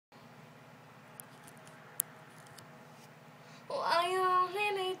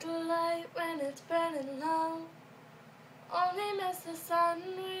the sun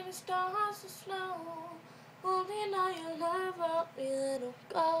when it starts to snow. Only know you love what we let 'em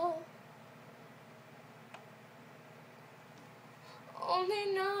go.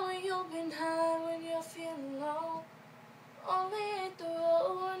 Only know you've been high when you're feeling low. Only hit the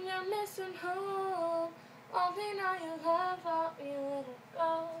road when you're missing home. Only know you love what we let 'em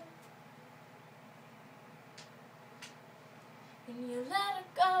go. And you let it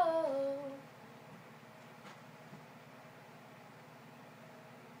go.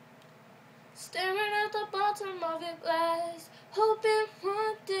 Staring at the bottom of your glass, hoping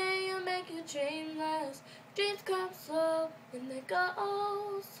one day you'll make your dream last. Dreams come slow and they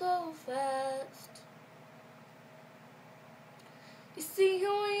go so fast. You see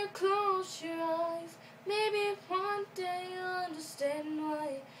when you close your eyes, maybe one day you'll understand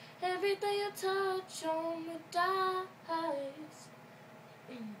why everything you touch on will dies.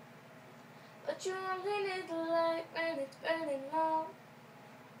 But you only need the light when it's burning low.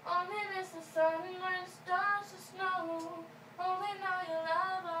 Only miss the sun when it starts to snow. Only know you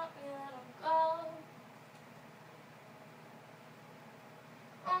love what we let 'em go.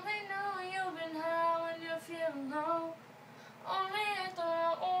 Only know you've been high when you're feeling low. Only hit the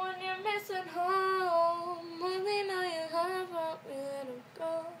road when you're missing home. Only know you love what we let 'em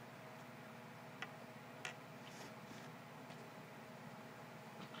go.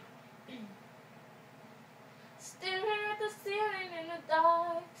 Staring at the ceiling in the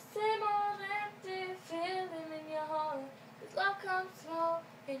dark, same old empty feeling in your heart. Cause love comes slow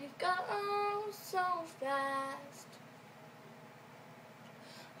and you go so fast.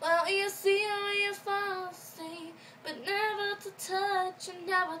 Well, you see when you fall asleep, but never to touch and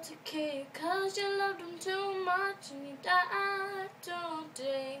never to keep. Cause you loved them too much and you died too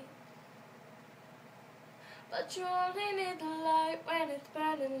deep. But you only need the light when it's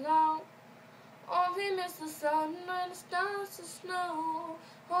burning low. Only miss the sun when it starts to snow.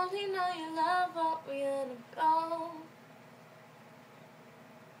 Only know you love what we let 'em go.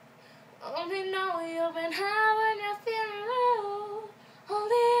 Only know you've been high when you're feeling low.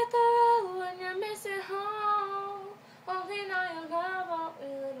 Only hit the road when you're missing home. Only know you love what we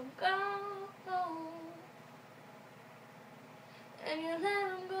let 'em go. And you let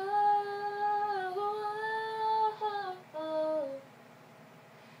 'em go.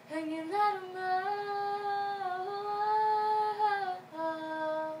 And you let 'em go.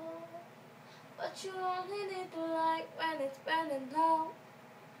 But you only need the light when it's burning low.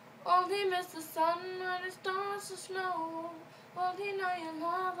 Only miss the sun when it starts to snow. Only know you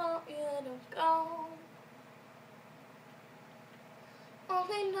love what we let 'em go.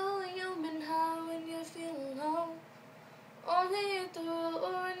 Only know you've been high when you're feeling low. Only hit the road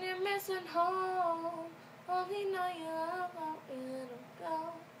when you're missing home. Only know you love what we let 'em go.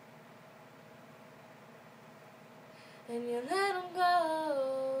 And you let 'em go.